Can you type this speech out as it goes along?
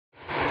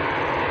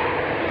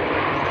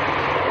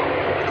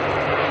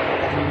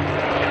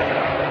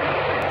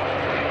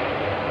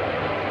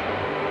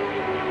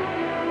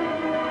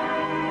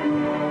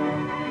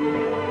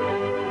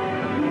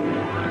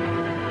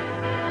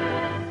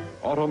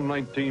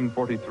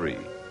1943,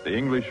 the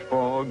English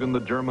fog and the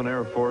German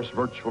Air Force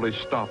virtually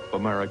stop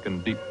American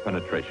deep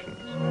penetrations.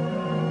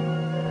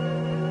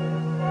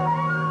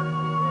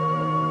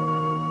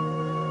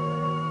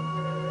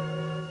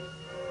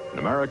 An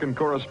American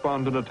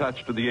correspondent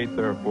attached to the 8th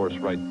Air Force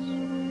writes,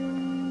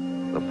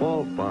 "The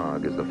fall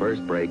fog is the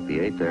first break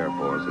the 8th Air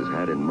Force has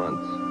had in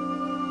months.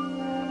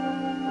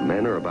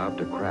 Men are about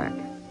to crack.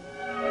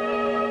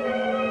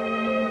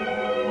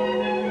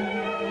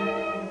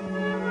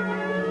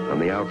 On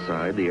the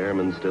outside, the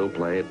airmen still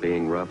play at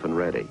being rough and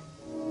ready.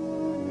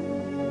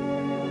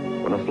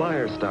 When a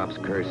flyer stops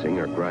cursing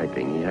or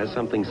griping, he has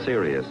something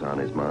serious on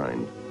his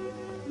mind.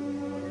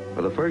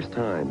 For the first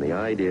time, the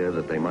idea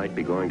that they might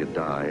be going to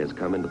die has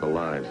come into the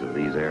lives of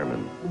these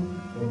airmen."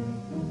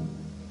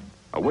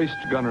 A waist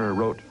gunner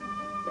wrote,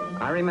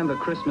 "I remember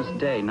Christmas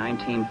Day,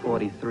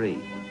 1943.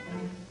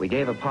 We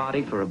gave a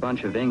party for a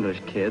bunch of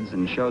English kids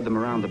and showed them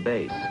around the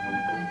base.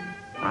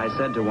 I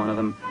said to one of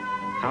them,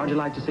 'How would you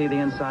like to see the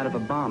inside of a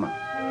bomber?'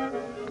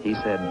 He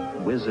said,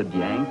 'Wizard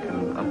yank,'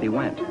 and up he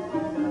went.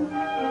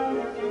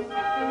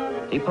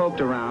 He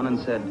poked around and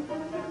said,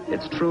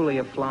 'It's truly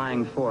a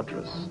flying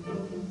fortress.'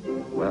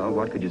 Well,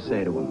 what could you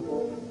say to him?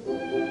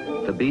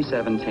 The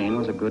B-17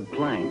 was a good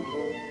plane,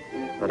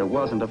 but it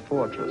wasn't a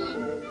fortress.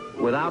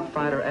 Without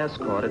fighter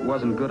escort, it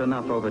wasn't good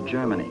enough over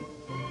Germany.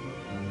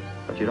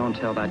 But you don't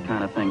tell that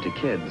kind of thing to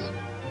kids.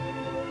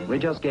 We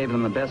just gave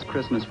them the best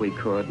Christmas we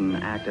could and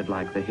acted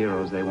like the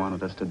heroes they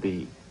wanted us to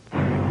be."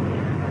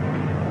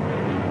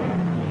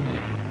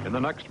 In the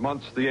next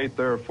months, the 8th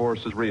Air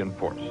Force is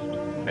reinforced.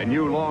 A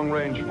new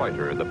long-range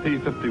fighter, the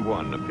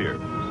P-51,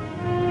 appears.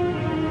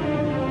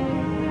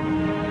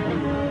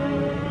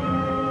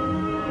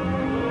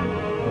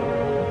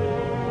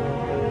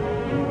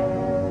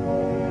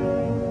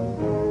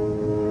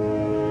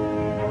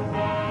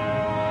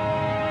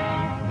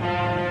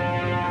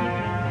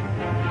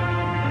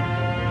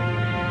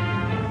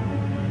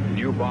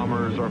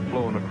 Bombers are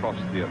flown across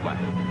the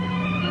Atlantic.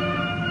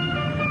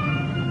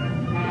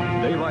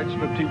 Daylight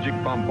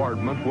strategic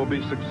bombardment will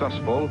be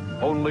successful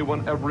only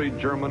when every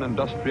German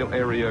industrial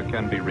area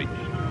can be reached.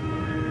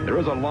 There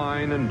is a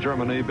line in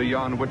Germany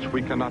beyond which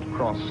we cannot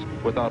cross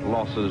without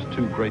losses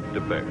too great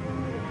to bear.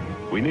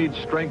 We need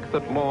strength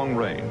at long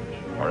range,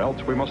 or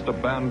else we must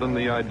abandon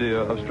the idea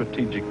of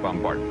strategic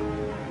bombardment.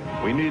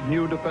 We need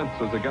new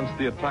defenses against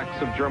the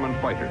attacks of German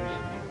fighters,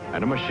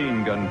 and a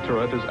machine gun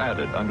turret is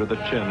added under the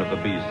chin of the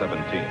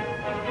B-17.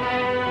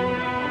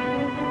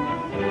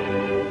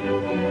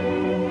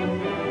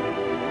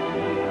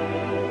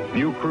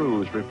 New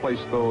crews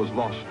replace those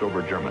lost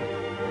over Germany.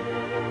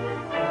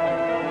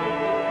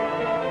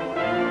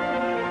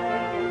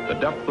 The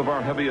depth of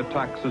our heavy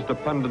attacks is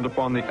dependent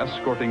upon the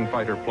escorting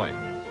fighter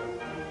planes.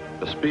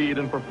 The speed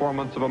and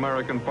performance of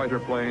American fighter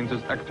planes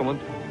is excellent,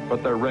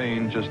 but their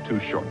range is too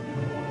short.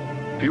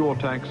 Fuel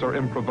tanks are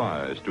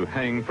improvised to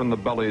hang from the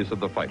bellies of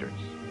the fighters.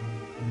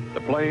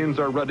 The planes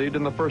are readied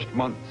in the first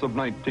months of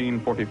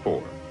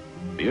 1944.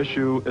 The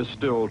issue is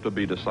still to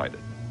be decided.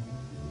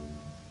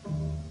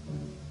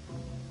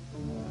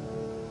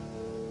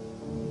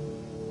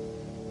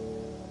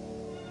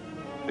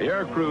 The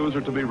air crews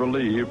are to be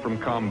relieved from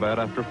combat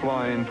after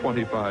flying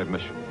 25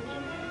 missions.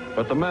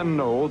 But the men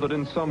know that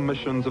in some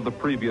missions of the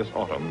previous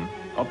autumn,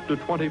 up to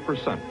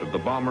 20% of the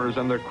bombers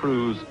and their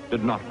crews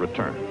did not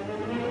return.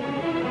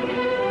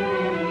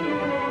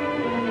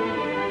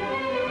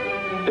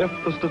 If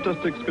the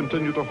statistics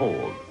continue to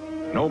hold,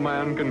 no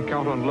man can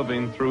count on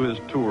living through his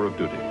tour of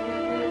duty.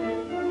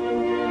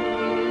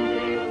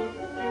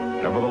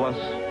 Nevertheless,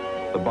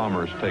 the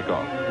bombers take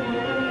off.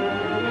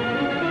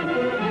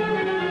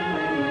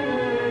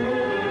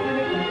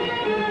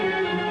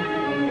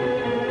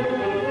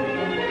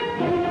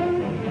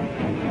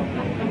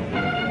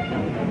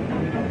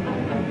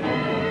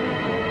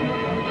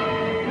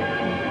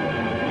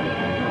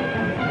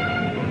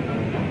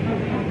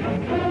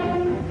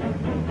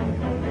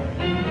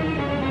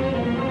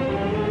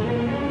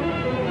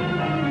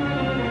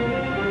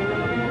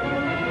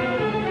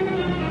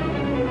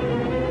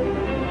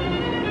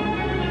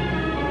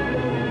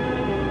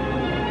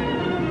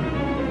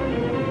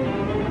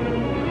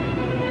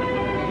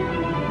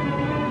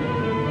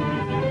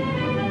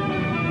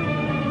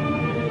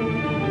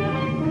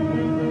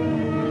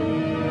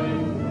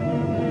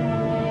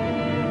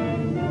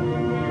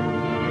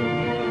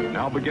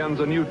 Begins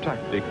a new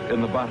tactic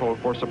in the battle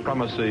for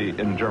supremacy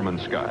in German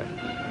skies.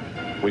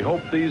 We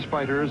hope these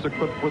fighters,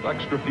 equipped with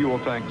extra fuel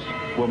tanks,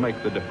 will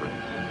make the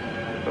difference.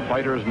 The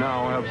fighters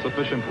now have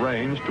sufficient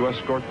range to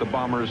escort the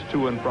bombers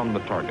to and from the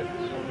targets.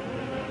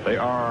 They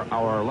are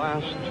our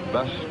last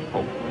best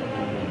hope.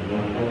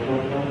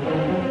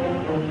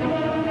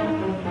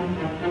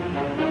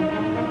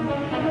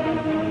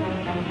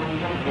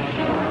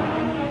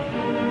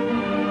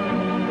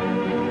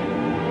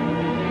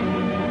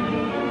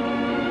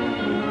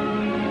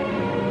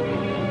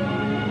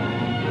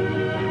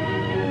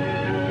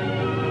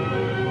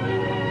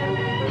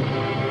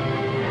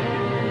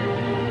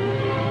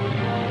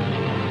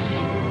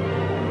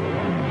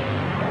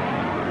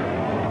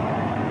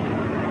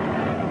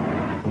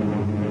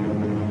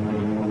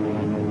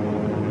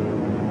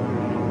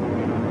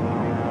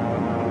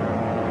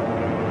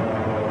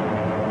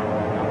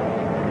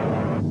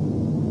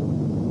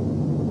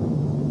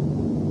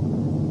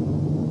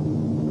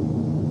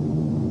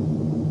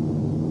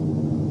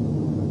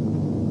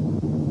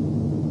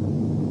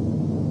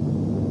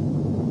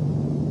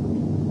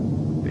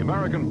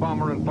 American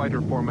bomber and fighter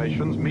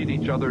formations meet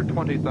each other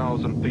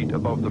 20,000 feet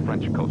above the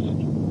French coast.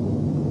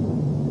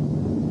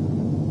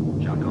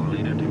 Jocko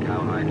leader to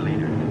Cowhide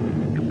leader.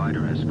 Your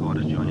fighter escort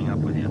is joining up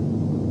with you.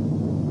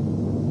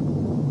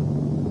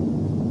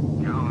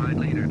 Cowhide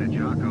leader to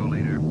Jocko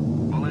leader.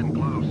 Pull in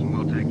close and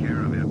we'll take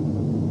care of you.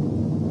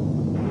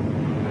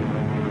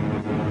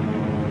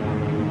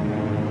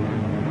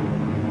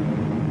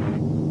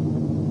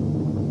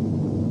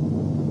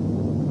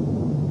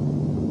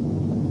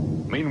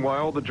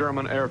 Meanwhile, the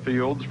German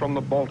airfields from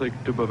the Baltic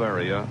to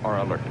Bavaria are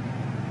alerted.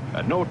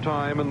 At no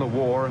time in the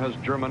war has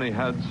Germany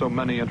had so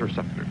many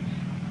interceptors.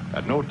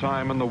 At no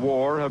time in the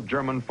war have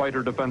German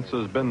fighter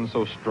defenses been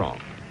so strong.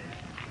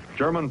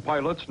 German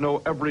pilots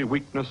know every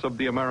weakness of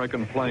the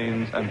American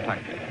planes and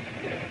tactics.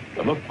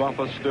 The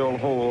Luftwaffe still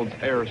holds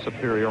air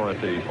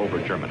superiority over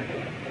Germany.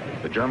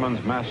 The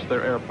Germans mass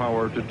their air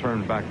power to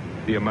turn back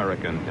the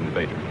American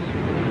invaders.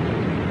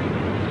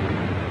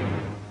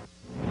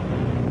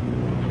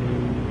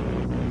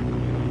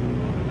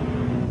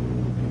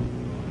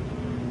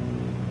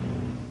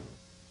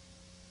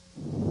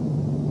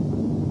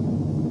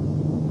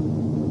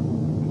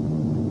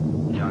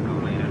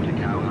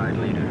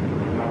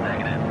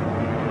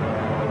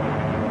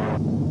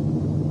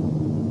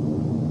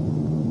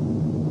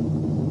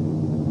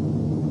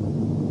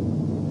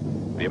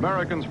 The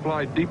Americans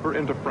fly deeper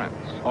into France,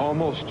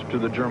 almost to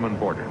the German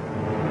border.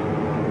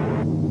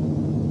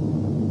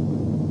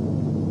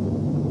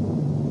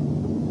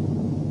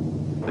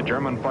 The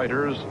German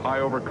fighters, high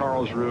over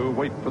Karlsruhe,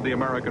 wait for the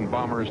American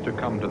bombers to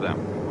come to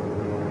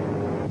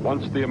them.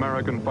 Once the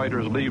American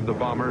fighters leave the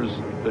bombers,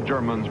 the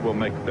Germans will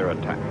make their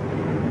attack.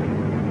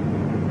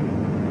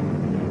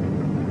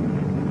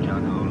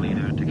 Jocko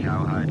leader to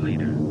Cowhide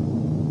leader.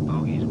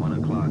 Bogey's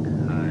 1 o'clock.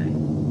 High.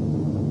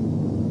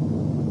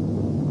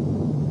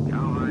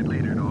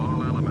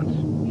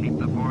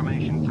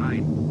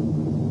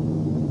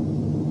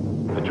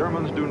 The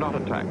Germans do not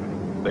attack.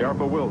 They are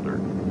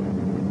bewildered.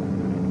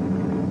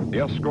 The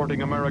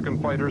escorting American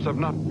fighters have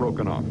not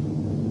broken off.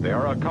 They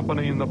are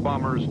accompanying the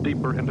bombers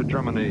deeper into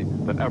Germany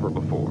than ever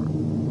before.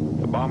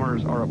 The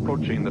bombers are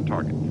approaching the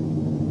target.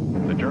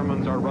 The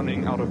Germans are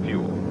running out of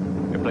fuel.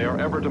 If they are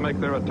ever to make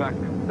their attack,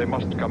 they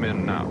must come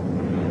in now.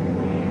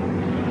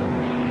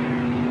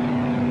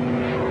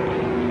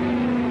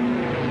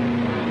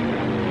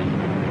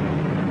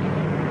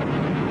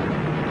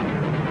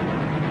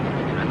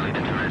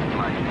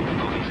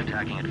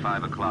 At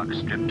 5 o'clock,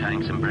 strip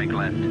tanks and brake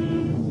left.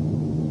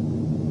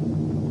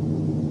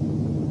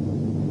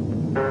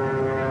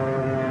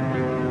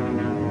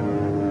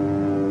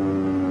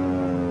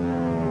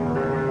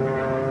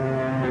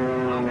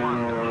 Low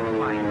 1 to blue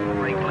flight,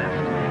 brake left.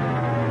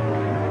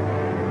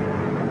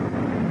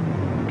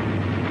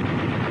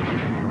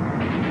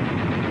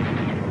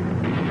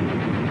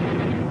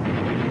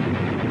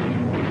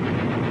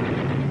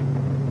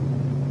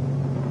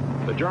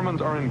 The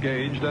Germans are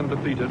engaged and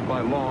defeated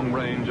by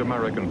long-range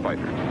American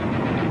fighters.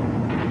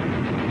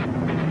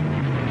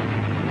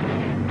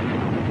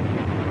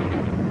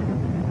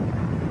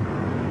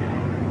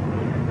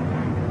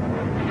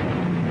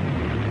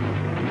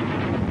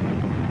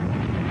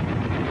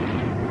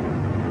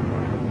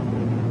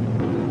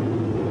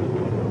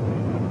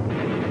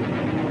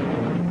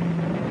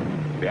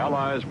 The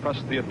Allies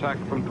pressed the attack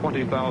from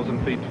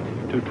 20,000 feet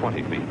to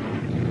 20 feet.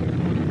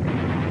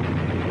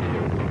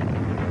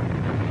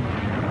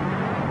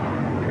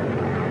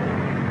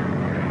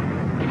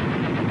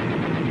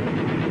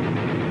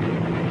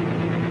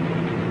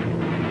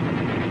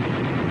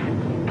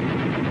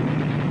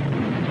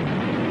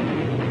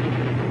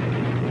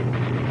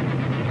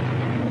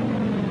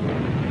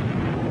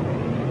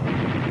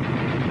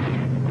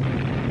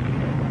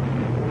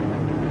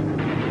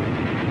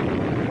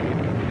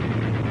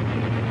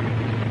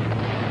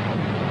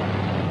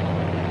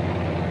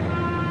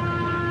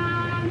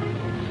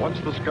 Once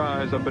the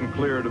skies have been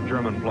cleared of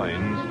German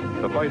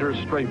planes, the fighters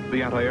strafe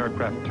the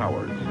anti-aircraft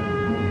towers.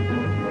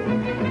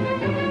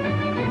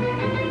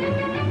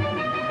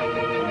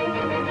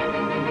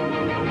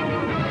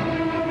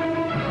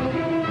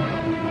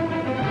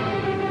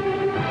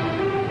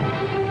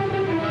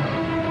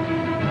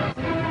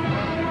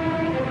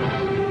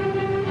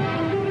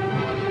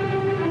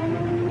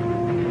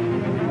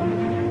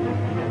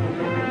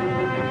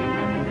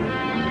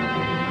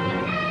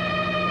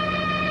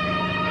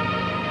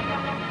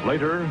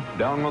 Later,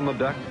 down on the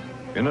deck,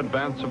 in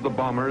advance of the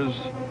bombers,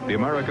 the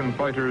American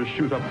fighters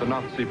shoot up the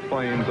Nazi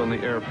planes on the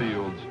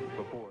airfields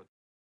before.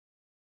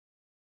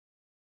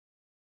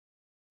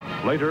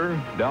 Later,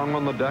 down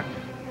on the deck,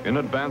 in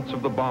advance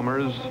of the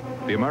bombers,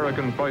 the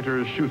American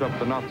fighters shoot up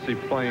the Nazi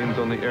planes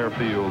on the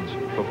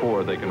airfields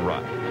before they can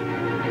rise.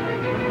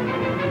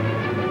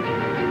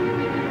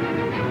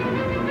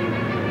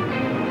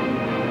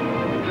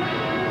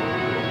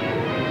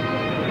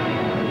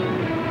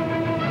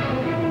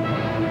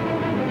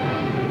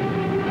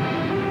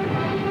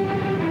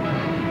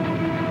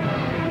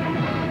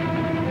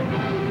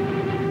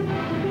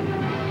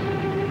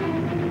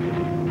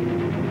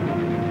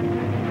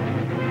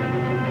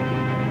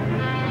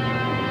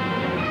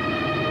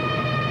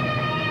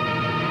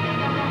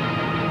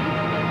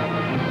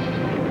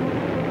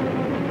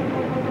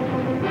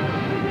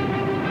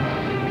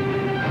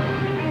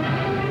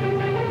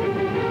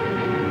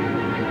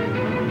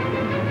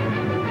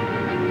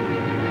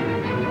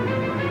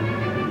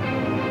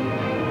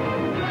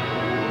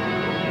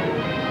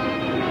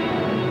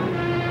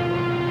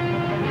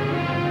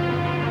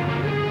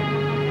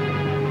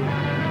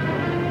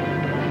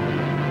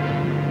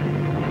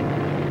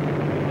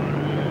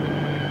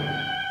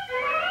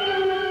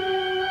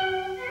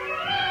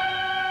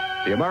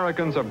 The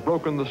Americans have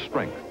broken the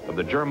strength of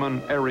the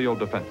German aerial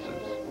defenses.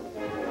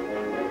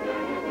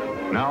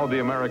 Now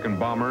the American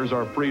bombers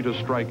are free to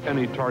strike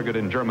any target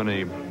in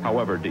Germany,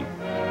 however deep.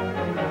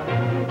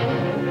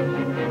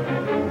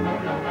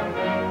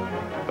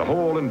 The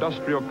whole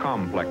industrial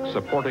complex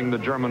supporting the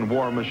German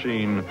war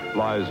machine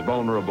lies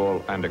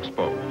vulnerable and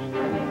exposed.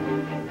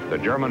 The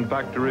German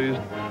factories,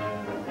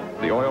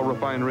 the oil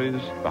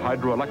refineries, the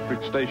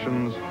hydroelectric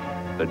stations,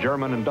 the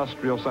German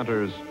industrial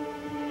centers,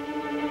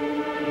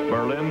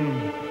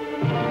 Berlin,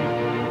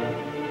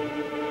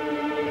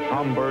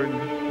 Hamburg,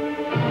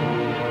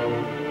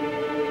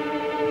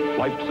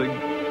 Leipzig,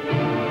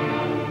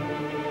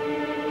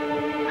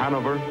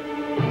 Hanover,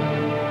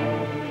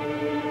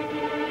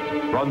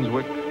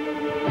 Brunswick,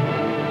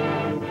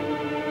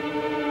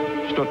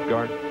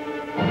 Stuttgart.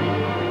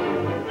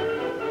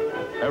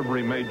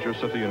 Every major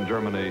city in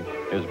Germany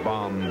is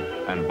bombed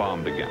and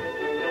bombed again.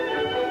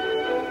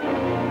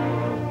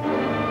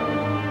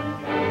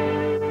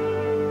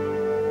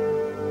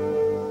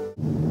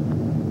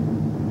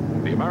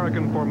 The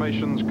American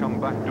formations come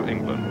back to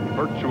England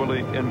virtually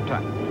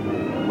intact.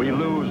 We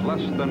lose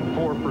less than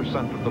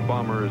 4% of the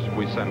bombers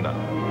we send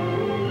out.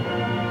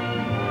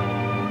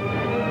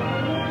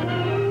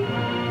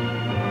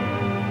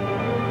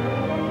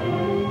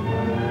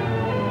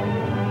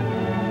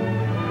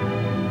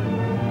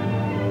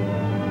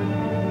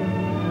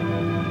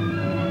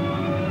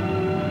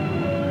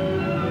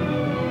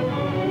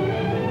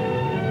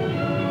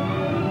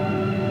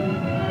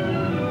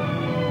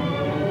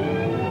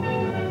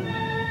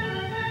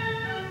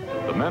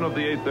 The men of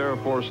the 8th Air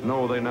Force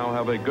know they now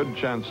have a good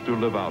chance to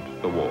live out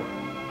the war.